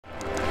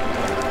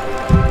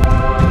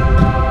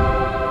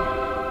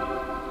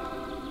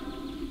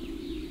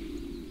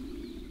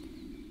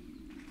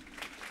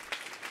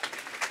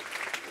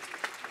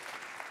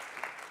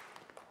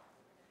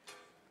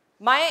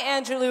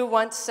Maya Angelou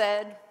once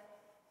said,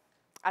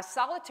 "A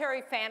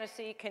solitary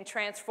fantasy can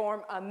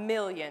transform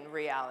 1,000,000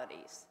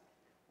 realities."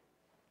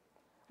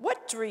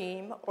 What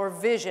dream or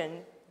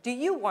vision do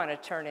you want to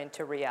turn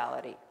into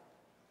reality?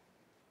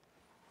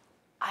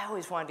 I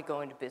always wanted to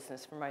go into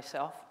business for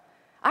myself.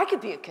 I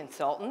could be a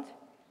consultant.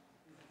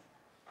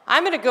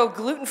 I'm going to go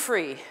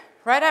gluten-free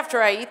right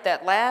after I eat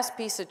that last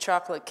piece of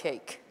chocolate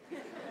cake.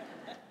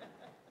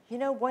 You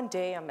know, one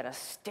day I'm going to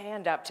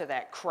stand up to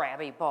that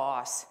crabby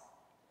boss.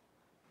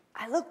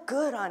 I look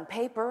good on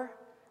paper.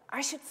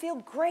 I should feel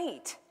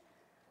great.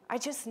 I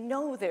just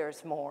know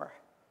there's more.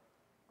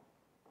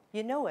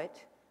 You know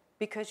it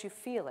because you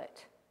feel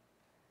it.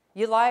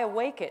 You lie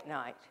awake at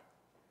night.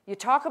 You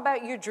talk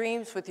about your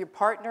dreams with your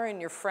partner and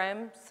your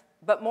friends,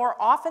 but more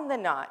often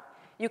than not,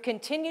 you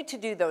continue to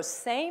do those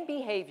same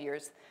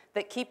behaviors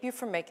that keep you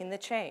from making the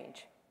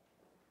change.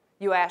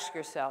 You ask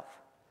yourself,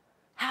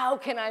 how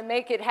can I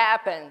make it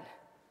happen?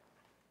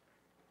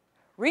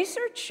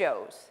 Research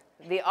shows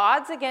the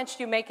odds against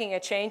you making a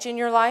change in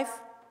your life,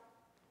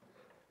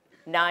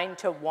 9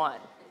 to 1.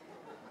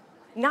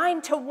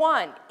 9 to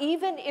 1,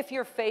 even if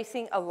you're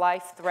facing a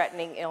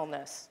life-threatening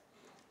illness.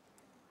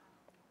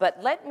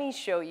 But let me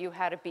show you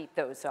how to beat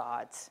those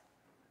odds.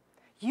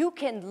 You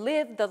can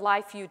live the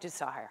life you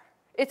desire.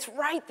 It's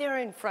right there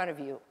in front of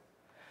you.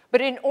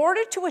 But in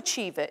order to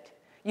achieve it,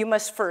 you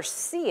must first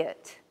see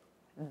it,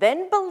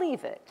 then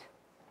believe it,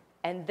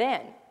 and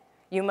then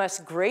you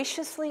must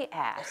graciously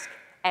ask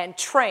and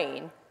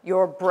train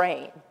your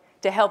brain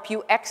to help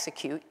you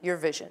execute your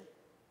vision.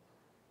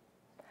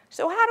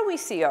 So how do we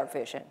see our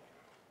vision?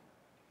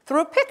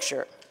 Through a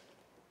picture.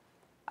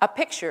 A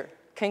picture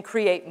can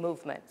create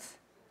movements.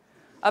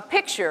 A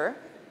picture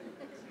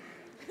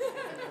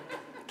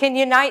can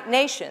unite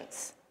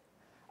nations.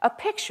 A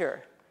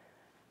picture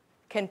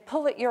can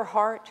pull at your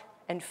heart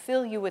and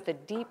fill you with a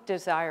deep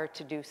desire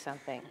to do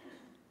something.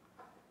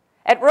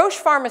 At Roche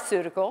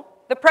Pharmaceutical,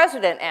 the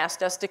president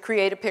asked us to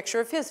create a picture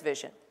of his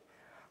vision.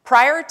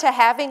 Prior to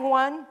having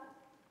one,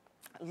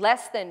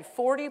 less than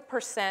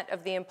 40%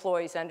 of the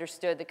employees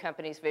understood the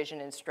company's vision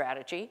and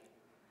strategy.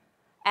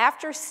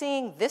 After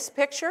seeing this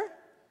picture,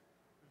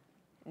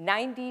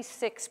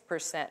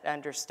 96%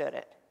 understood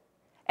it.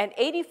 And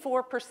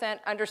 84%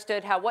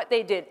 understood how what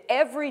they did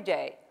every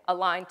day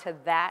aligned to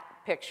that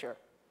picture.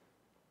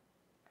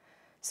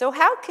 So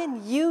how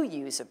can you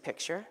use a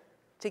picture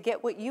to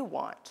get what you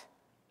want?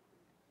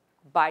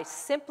 By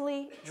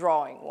simply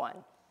drawing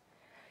one.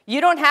 You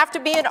don't have to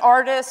be an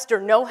artist or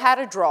know how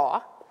to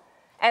draw.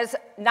 As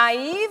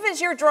naive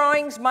as your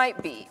drawings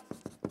might be,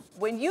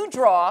 when you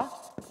draw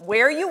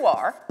where you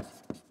are,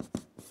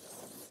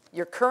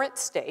 your current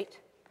state,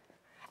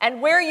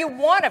 and where you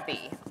want to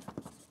be,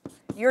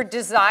 your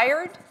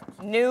desired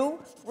new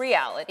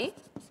reality,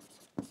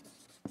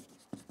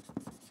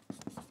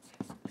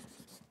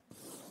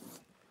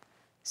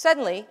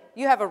 suddenly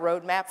you have a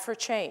roadmap for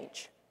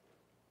change.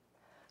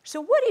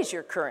 So what is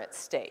your current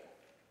state?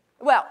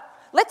 Well,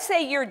 let's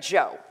say you're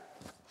Joe.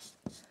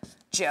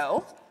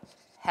 Joe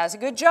has a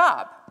good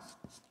job.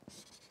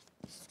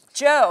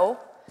 Joe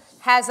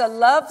has a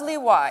lovely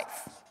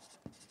wife,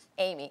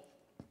 Amy.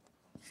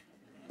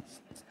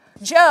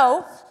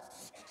 Joe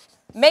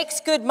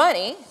makes good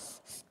money,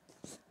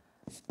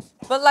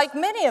 but like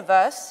many of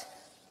us,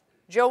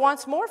 Joe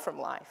wants more from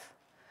life.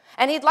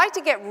 And he'd like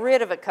to get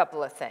rid of a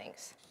couple of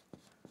things.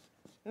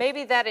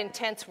 Maybe that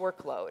intense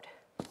workload.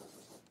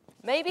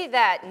 Maybe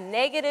that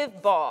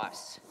negative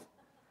boss.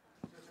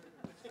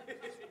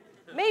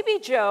 Maybe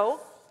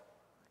Joe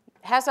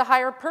has a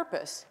higher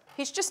purpose.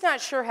 He's just not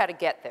sure how to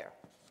get there.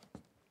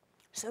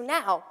 So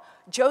now,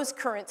 Joe's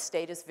current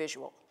state is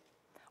visual.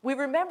 We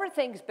remember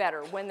things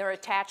better when they're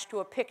attached to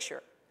a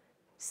picture.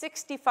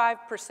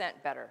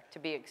 65% better, to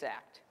be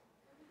exact.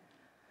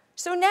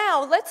 So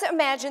now, let's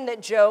imagine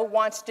that Joe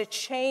wants to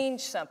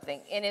change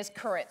something in his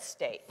current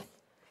state.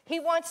 He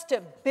wants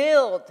to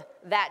build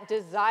that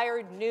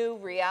desired new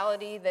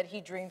reality that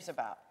he dreams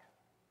about.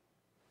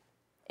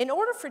 In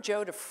order for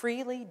Joe to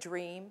freely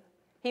dream,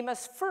 he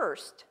must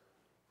first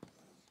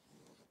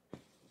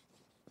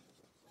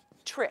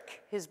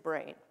trick his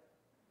brain.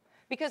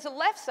 Because the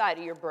left side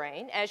of your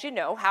brain, as you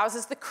know,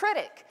 houses the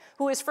critic,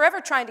 who is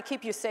forever trying to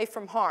keep you safe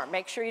from harm.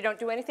 Make sure you don't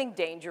do anything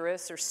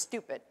dangerous or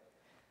stupid.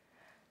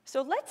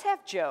 So let's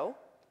have Joe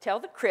tell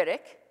the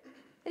critic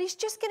that he's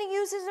just going to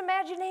use his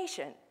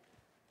imagination.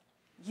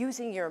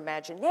 Using your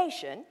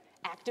imagination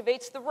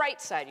activates the right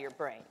side of your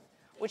brain,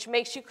 which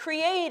makes you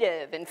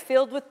creative and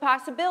filled with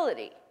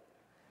possibility.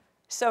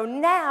 So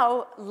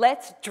now,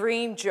 let's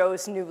dream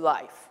Joe's new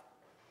life.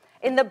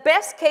 In the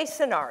best case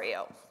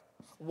scenario,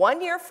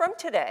 1 year from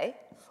today,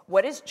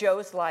 what is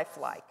Joe's life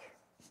like?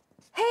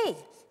 Hey,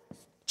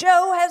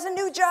 Joe has a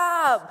new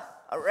job.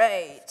 All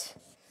right.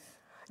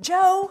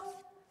 Joe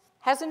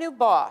has a new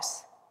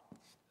boss,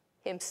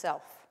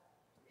 himself.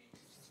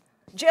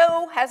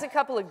 Joe has a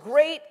couple of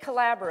great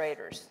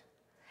collaborators,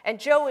 and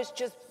Joe is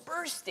just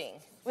bursting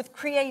with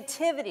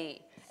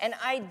creativity and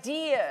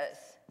ideas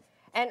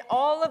and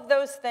all of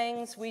those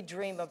things we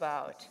dream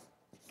about.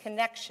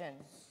 Connection.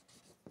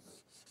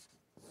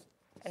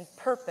 and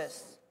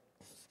purpose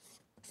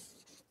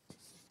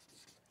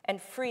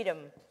and freedom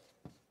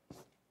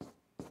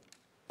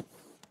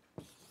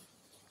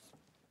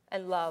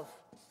and love.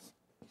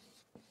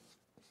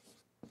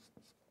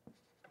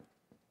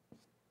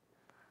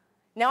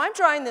 Now, I'm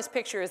drawing this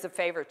picture as a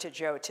favor to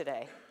Joe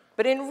today,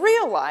 but in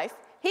real life,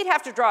 he'd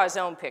have to draw his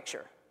own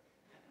picture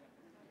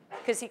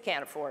because he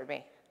can't afford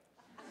me.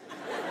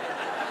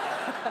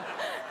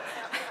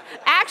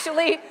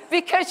 Actually,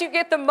 because you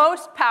get the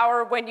most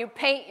power when you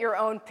paint your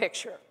own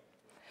picture.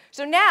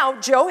 So now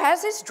Joe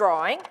has his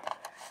drawing,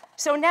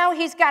 so now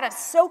he's got to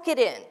soak it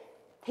in.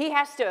 He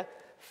has to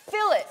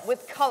fill it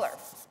with color.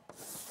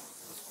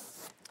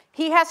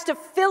 He has to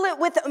fill it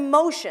with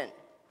emotion.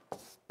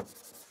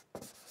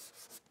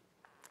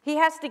 He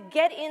has to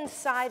get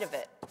inside of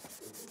it,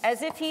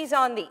 as if he's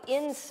on the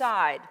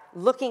inside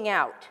looking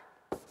out.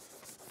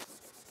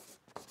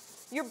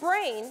 Your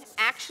brain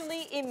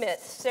actually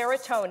emits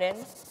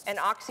serotonin and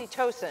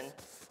oxytocin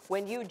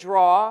when you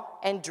draw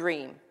and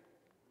dream.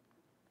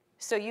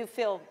 So you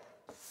feel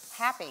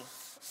happy,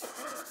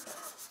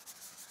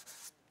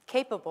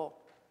 capable,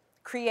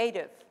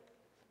 creative.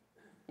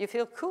 You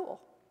feel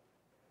cool.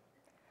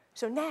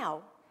 So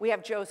now we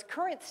have Joe's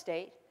current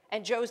state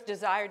and Joe's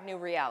desired new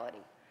reality.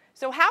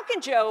 So how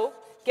can Joe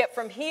get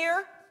from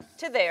here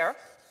to there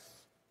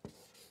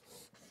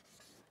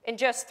in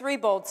just 3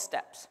 bold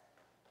steps?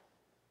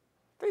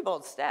 3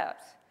 bold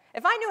steps.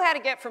 If I knew how to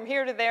get from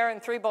here to there in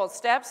 3 bold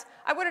steps,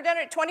 I would have done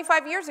it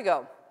 25 years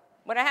ago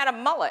when I had a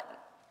mullet.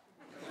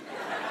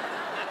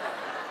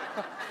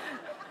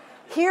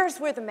 Here's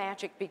where the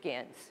magic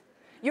begins.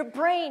 Your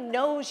brain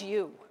knows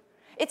you.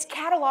 It's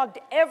cataloged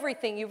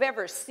everything you've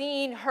ever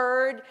seen,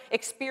 heard,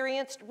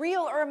 experienced,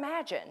 real or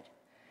imagined.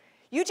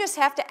 You just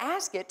have to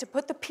ask it to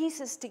put the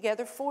pieces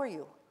together for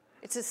you.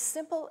 It's as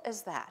simple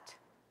as that.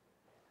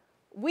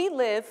 We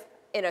live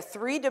in a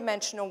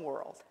 3-dimensional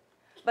world,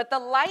 but the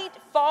light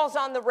falls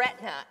on the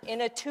retina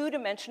in a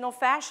 2-dimensional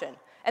fashion,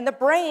 and the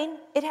brain,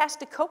 it has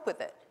to cope with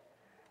it.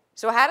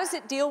 So how does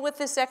it deal with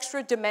this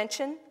extra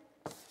dimension?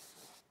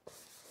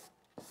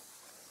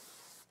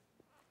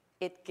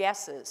 It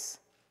guesses.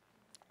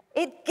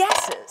 It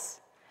guesses.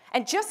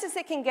 And just as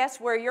it can guess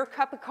where your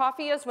cup of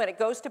coffee is when it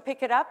goes to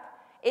pick it up,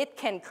 it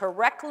can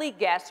correctly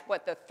guess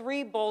what the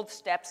 3 bold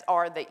steps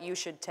are that you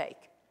should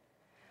take.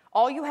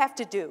 All you have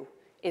to do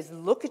is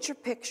look at your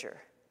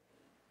picture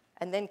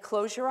and then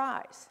close your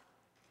eyes.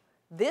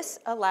 This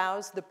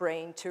allows the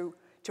brain to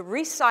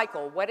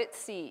recycle what it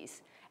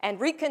sees and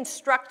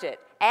reconstruct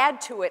it,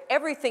 add to it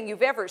everything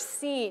you've ever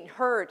seen,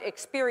 heard,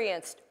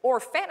 experienced,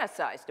 or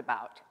fantasized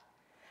about.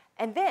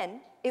 And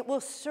then it will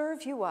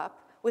serve you up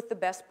with the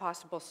best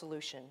possible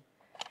solution.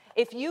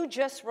 If you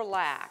just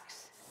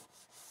relax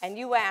and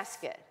you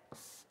ask it,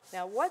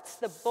 now what's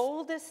the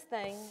boldest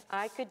thing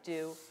I could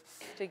do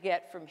to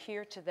get from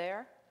here to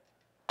there?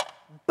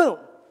 Boom,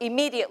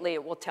 immediately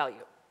it will tell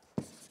you.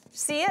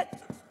 See it?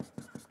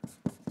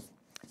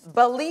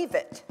 Believe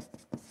it.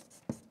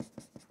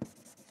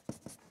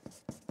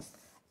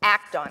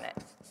 Act on it.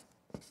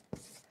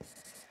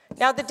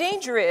 Now the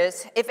danger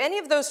is, if any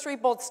of those 3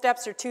 bold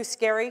steps are too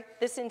scary,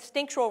 this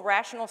instinctual,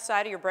 rational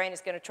side of your brain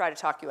is going to try to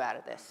talk you out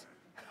of this.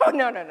 Oh,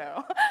 no, no,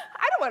 no.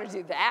 I don't want to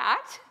do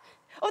that.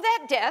 Oh,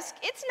 that desk,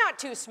 it's not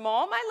too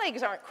small. My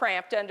legs aren't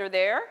cramped under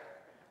there.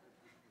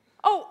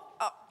 Oh,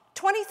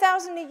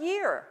 $20,000 a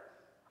year.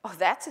 Oh,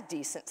 that's a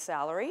decent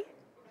salary.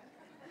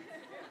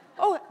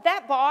 Oh,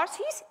 that boss,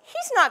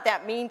 he's not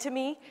that mean to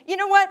me. You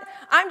know what?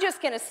 I'm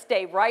just going to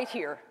stay right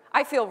here.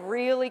 I feel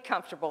really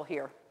comfortable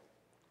here.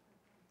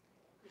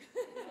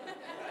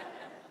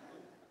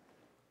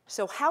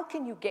 So how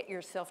can you get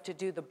yourself to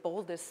do the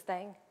boldest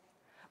thing?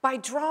 By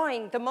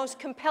drawing the most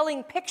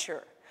compelling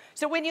picture.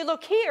 So when you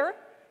look here,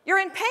 you're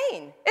in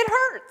pain. It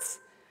hurts.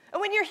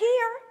 And when you're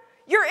here,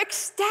 you're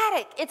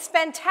ecstatic. It's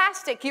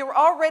fantastic. You're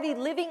already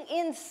living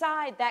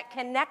inside that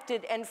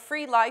connected and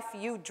free life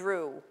you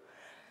drew.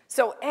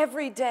 So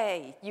every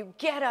day, you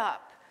get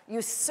up,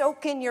 you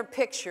soak in your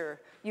picture,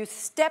 you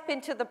step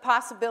into the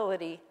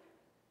possibility,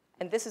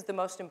 and this is the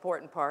most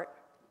important part,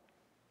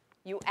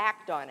 you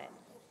act on it.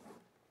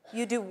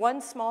 You do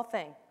one small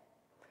thing.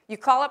 You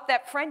call up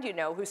that friend you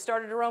know who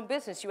started her own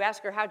business. You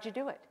ask her, how'd you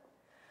do it?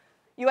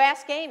 You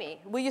ask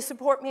Amy, will you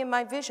support me in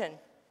my vision?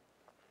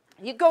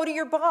 You go to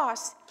your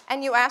boss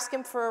and you ask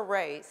him for a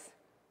raise.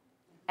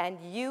 And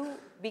you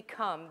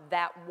become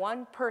that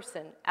one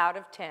person out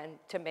of 10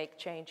 to make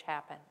change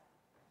happen.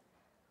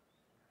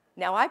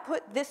 Now I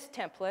put this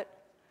template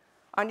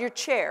on your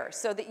chair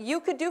so that you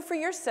could do for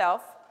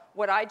yourself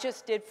what I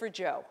just did for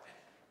Joe.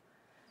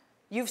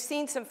 You've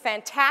seen some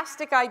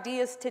fantastic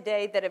ideas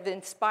today that have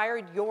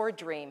inspired your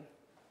dream.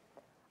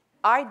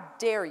 I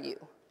dare you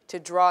to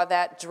draw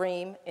that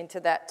dream into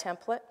that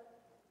template.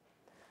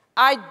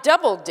 I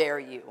double dare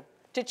you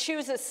to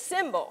choose a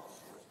symbol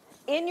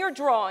in your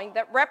drawing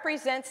that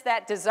represents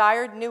that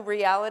desired new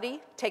reality.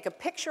 Take a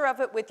picture of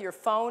it with your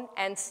phone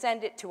and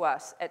send it to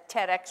us at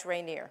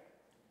TEDxRainier.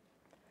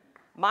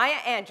 Maya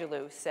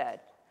Angelou said,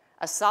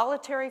 "A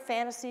solitary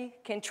fantasy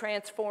can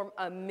transform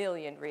a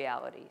million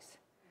realities."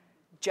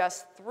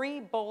 Just 3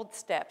 bold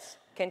steps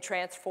can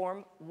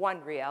transform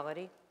one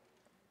reality,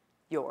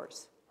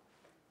 yours.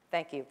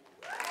 Thank you.